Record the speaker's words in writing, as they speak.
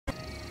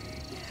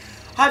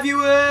Hi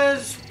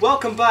viewers,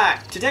 welcome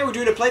back. Today we're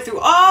doing a playthrough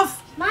of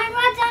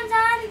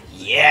minecraftdungeons.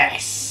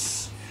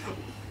 Yes,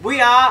 we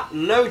are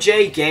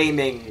LoJ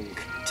Gaming.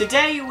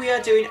 Today we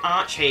are doing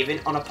Archhaven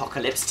on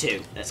Apocalypse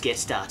 2. Let's get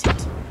started.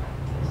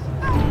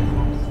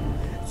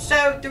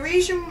 So the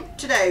reason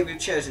today we've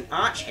chosen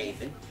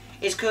Archhaven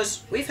is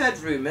because we've heard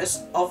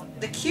rumours of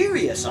the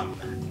Curious on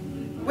there,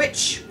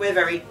 which we're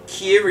very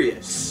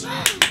curious.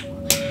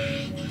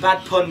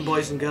 Bad pun,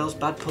 boys and girls,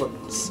 bad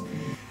puns.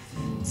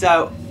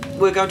 So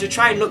we're going to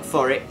try and look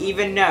for it,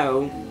 even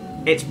though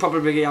it's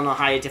probably on a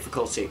higher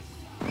difficulty.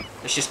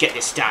 Let's just get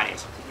this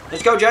started.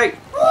 Let's go, Jay!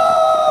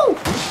 Woo!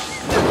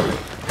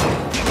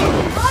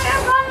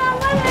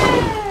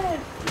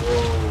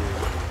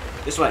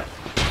 This way.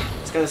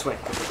 Let's go this way.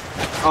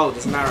 Oh,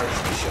 there's an arrow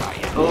to shot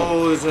here.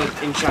 Oh, there's an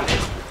enchanted.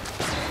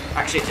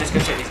 Actually, let's go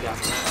check these guys.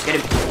 Get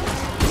him.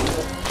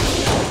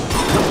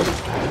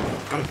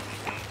 Got him.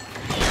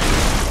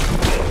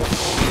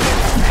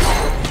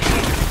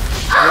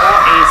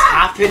 What is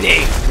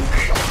happening?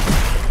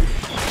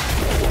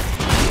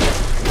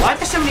 Why are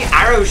there so many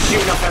arrows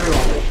shooting off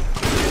everyone?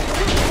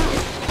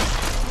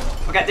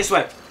 Okay, this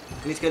way.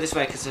 We need to go this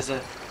way because there's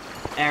a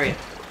area.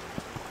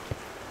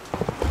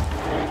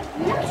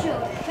 You're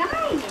so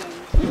shining.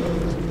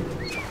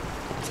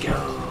 Let's go.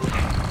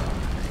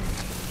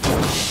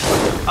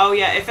 Oh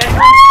yeah, if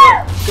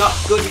anyone's got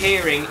good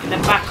hearing, in the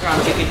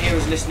background you can hear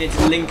us listening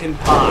to Linkin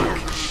Park.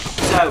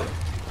 So,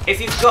 if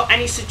you've got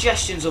any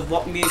suggestions of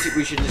what music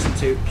we should listen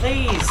to,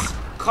 please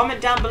comment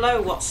down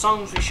below what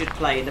songs we should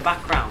play in the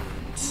background.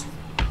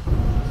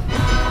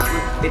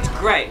 It's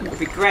great. It would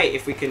be great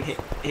if we can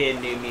hear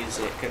new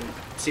music and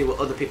see what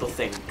other people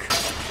think.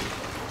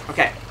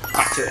 Okay,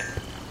 back to it.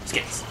 Let's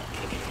get this.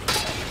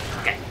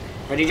 Okay,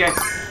 ready, Joe?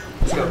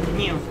 Let's go.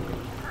 Meow.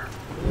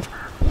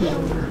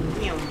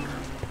 Meow.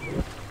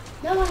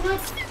 No, I'm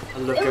not. I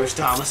love Ghost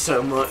Armor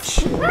so much.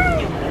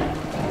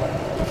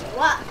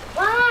 What?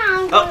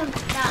 Wow,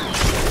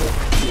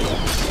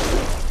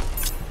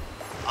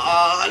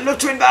 Oh, look,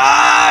 twin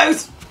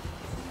bows!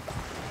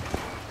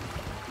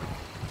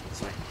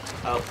 This way.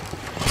 Oh.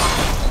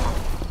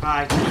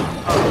 Hi.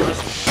 Oh,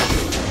 listen.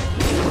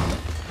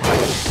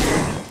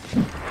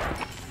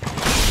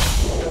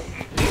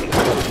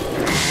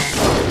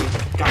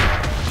 Got it.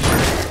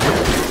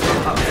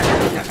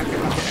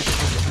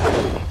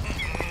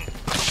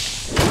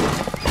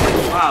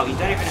 Wow, you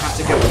don't even have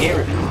to go near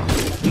it.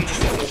 You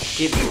just have to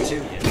give it to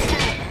you.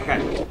 Okay.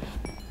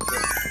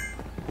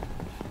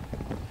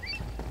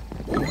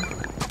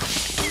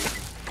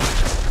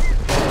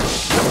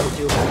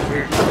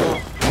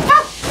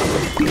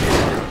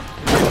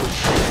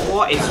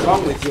 What is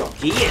wrong with your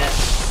gear?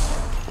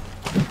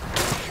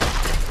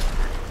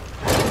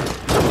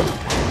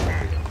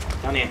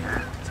 Down here.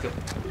 Let's go.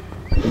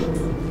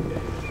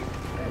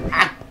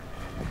 Ah!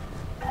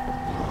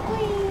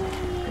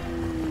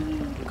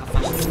 Look how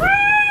fast.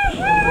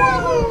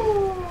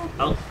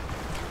 Oh.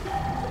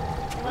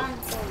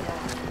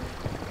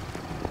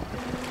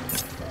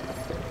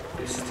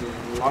 This is the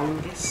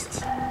longest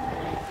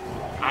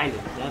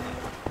island ever.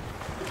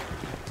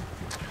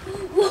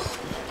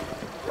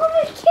 Well,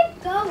 we keep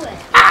going.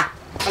 Ah!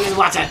 I'm in the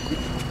water!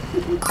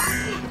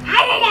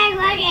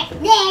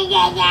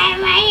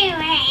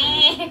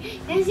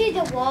 Can you see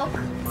the wall?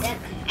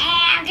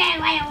 I'm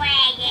going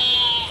away.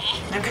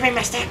 I'm coming,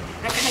 master!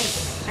 I'm coming!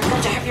 I'm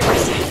going to help you,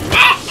 master!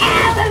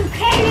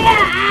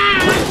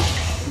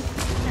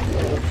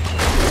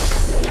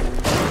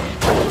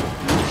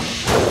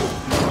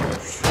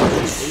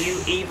 Are you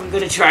even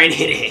going to try and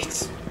hit it?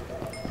 Is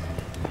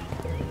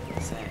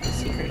there a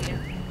secret here?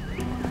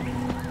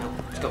 No,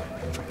 let's go.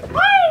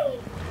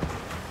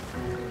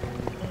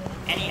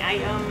 Any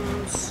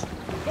items?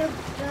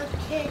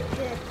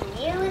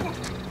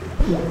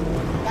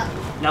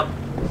 Nope.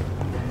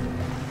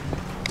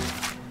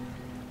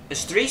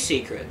 There's 3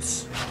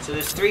 secrets. So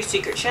there's 3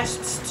 secret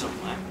chests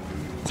somewhere.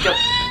 Let's go.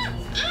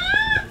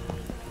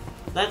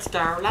 Let's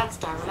go, let's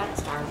go,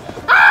 let's go.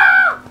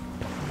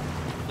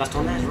 Last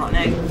one there's rotten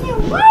egg.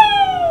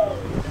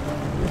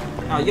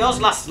 Oh, yours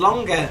lasts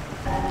longer.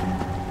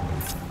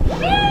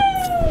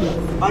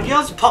 Oh,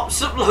 yours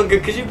pops up longer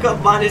because you've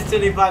got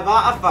 -25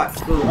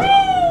 artifacts.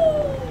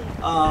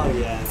 Oh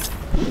yeah.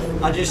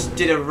 I just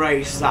did a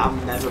race that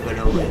I'm never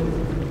gonna win.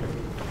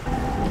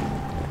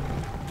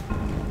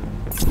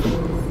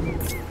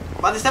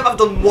 By this time I've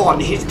done 1,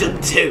 he's done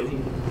 2.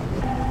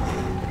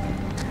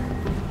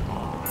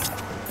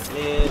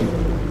 Live.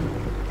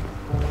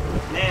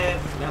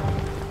 Live. No.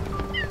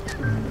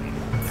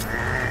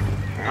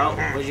 Oh,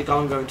 where's your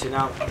gun going to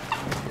now?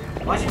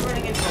 Why is he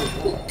running into a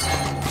wall?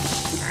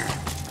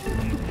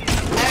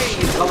 There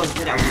he goes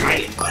without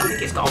fighting. I think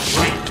he's got a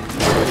brain.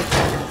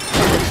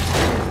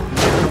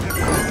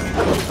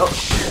 Oh.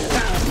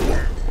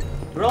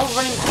 We're all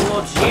running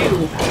towards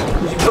you.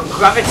 You put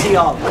gravity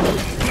on.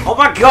 Oh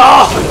my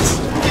god!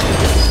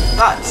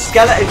 That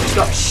skeleton just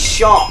got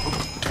shot.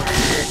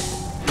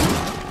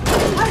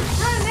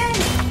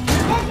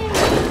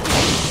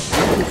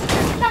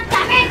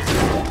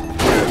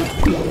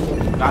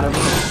 Got him.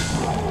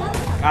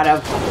 Got him.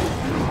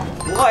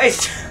 What is...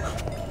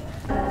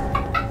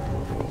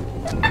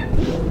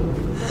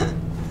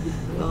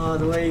 Oh,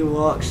 the way he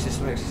walks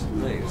just makes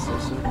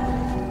this so...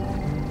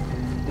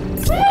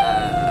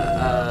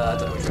 I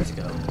don't know which way to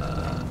go.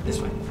 This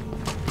way.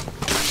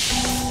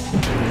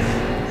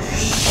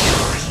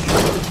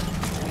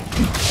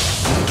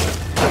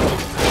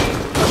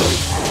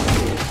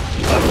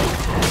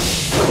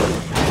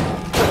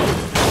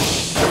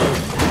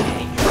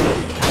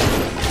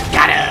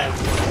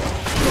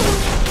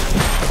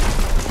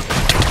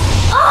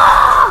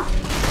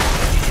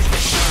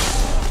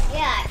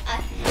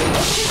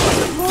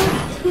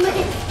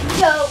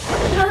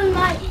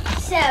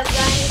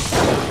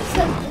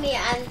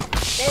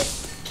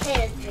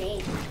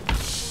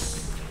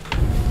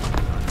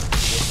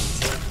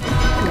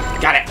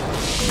 Got it.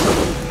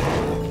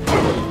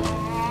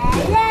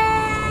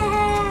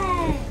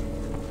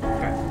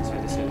 Okay,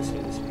 this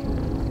way.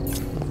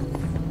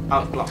 Oh,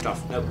 it's blocked off.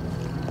 Nope.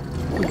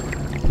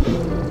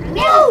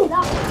 No!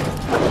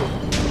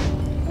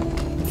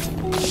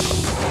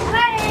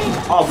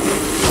 Oh.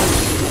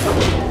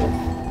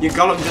 Your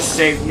golem just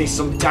saved me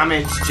some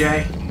damage,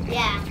 Jay.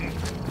 Yeah.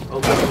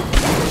 Okay.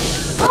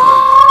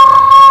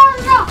 Oh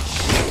no!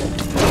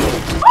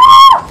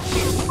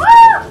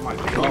 Oh my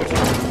god.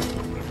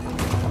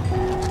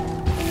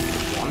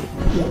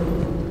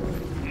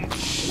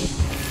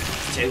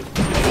 Two.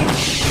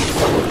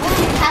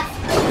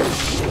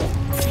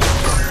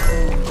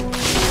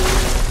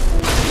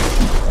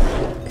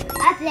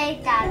 I played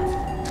that.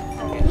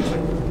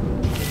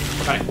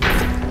 Got it.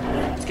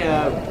 Let's go.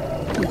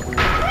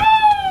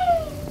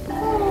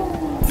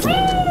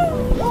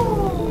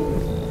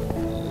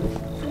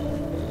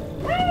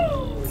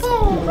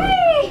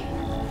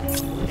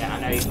 Yeah, I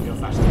know you can go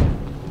faster.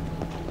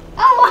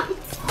 Oh!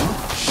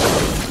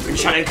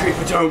 Enchanted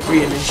creeper, don't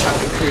be an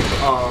enchanted creeper.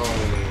 Oh.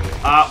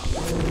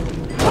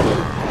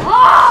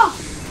 Oh!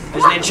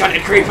 There's an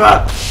enchanted creeper!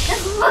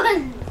 That's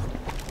fun!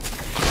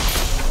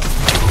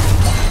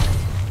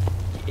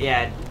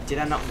 Yeah, did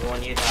I not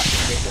warn you that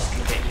creepers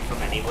can get you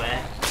from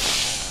anywhere?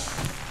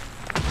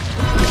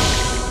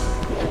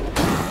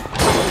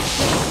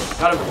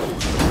 Got him!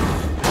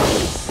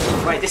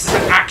 Wait, this is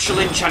an actual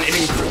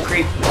enchanted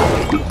creeper.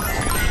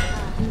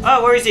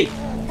 Oh, where is he?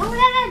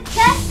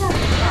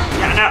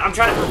 Yeah, no, I'm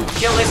trying to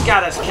kill this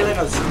guy that's killing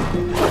us.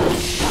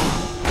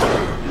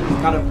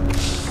 Got him.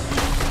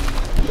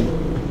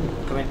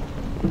 Come in.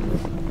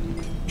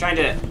 Try and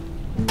do it.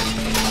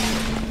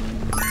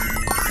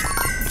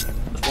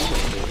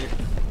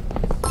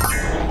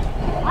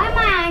 Why am I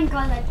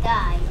gonna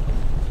die?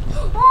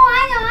 Oh,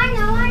 I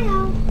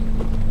know.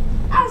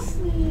 I was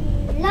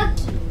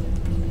lucky.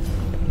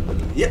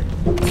 Yep.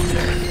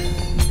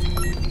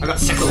 I got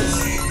sickles.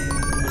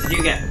 What did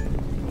you get?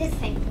 This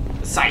thing.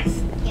 A scythe.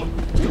 Yeah.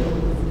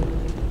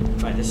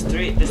 Right, there's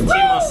two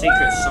more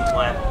secrets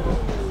somewhere.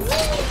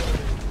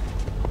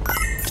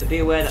 So be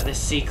aware that there's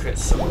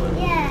secrets somewhere.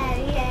 Yeah.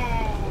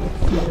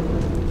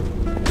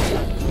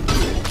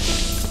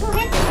 Go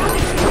hit the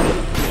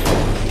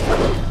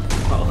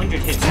Got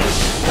 100 hits.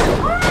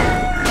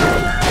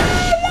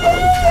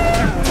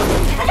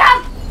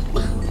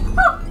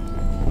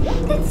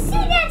 Did you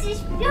see that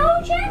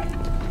explosion?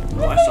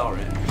 Oh, I saw it.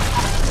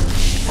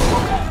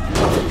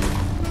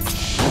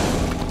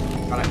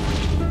 Got it.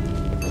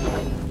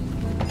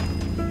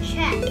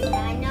 Chest, I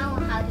know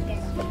how to get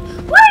it.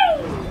 Whee!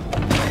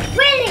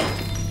 Really?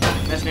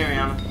 There's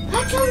Niriana. I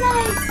don't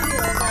like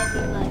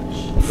you very much.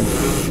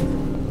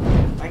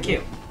 Thank you.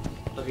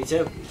 Love you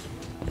too.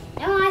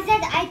 No, I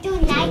said I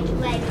don't like you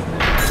very much.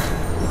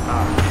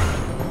 Oh.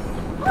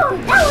 Oh,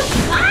 that was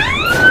fun!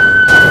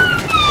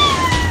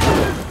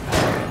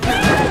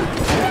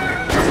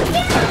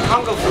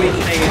 Congo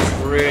weakening is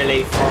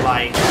really for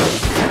like...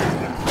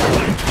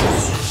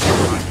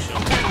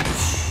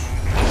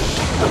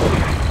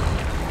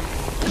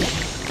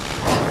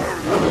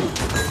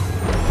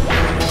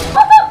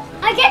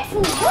 I get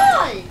 4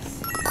 balls!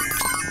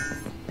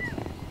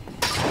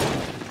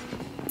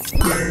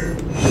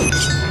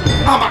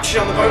 I'm actually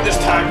on the boat this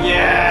time,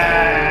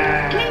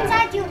 yeah! It means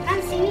that you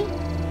can see me.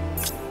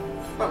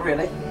 Not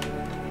really.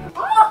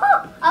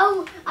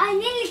 Oh, I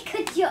nearly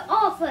cut you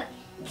off a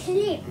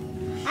cliff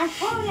and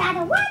pulled you out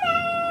of water.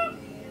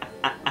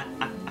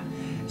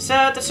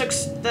 So the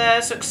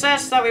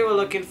success that we were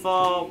looking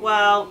for,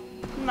 well,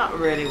 not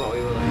really what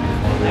we were looking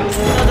for. There was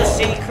another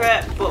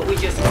secret, but we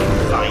just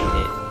couldn't find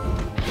it.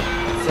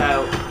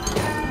 So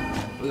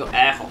we got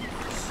air holes.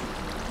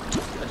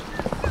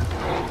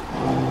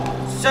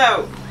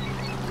 So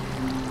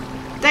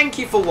thank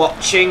you for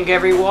watching,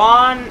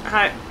 everyone.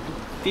 Hi,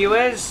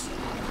 viewers.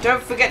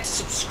 Don't forget to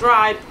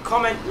subscribe,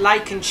 comment,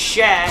 like, and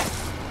share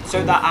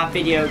so that our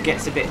video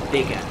gets a bit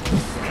bigger.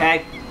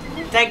 Okay?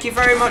 Thank you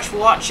very much for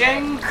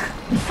watching.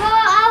 For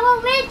our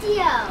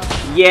video.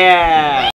 Yeah.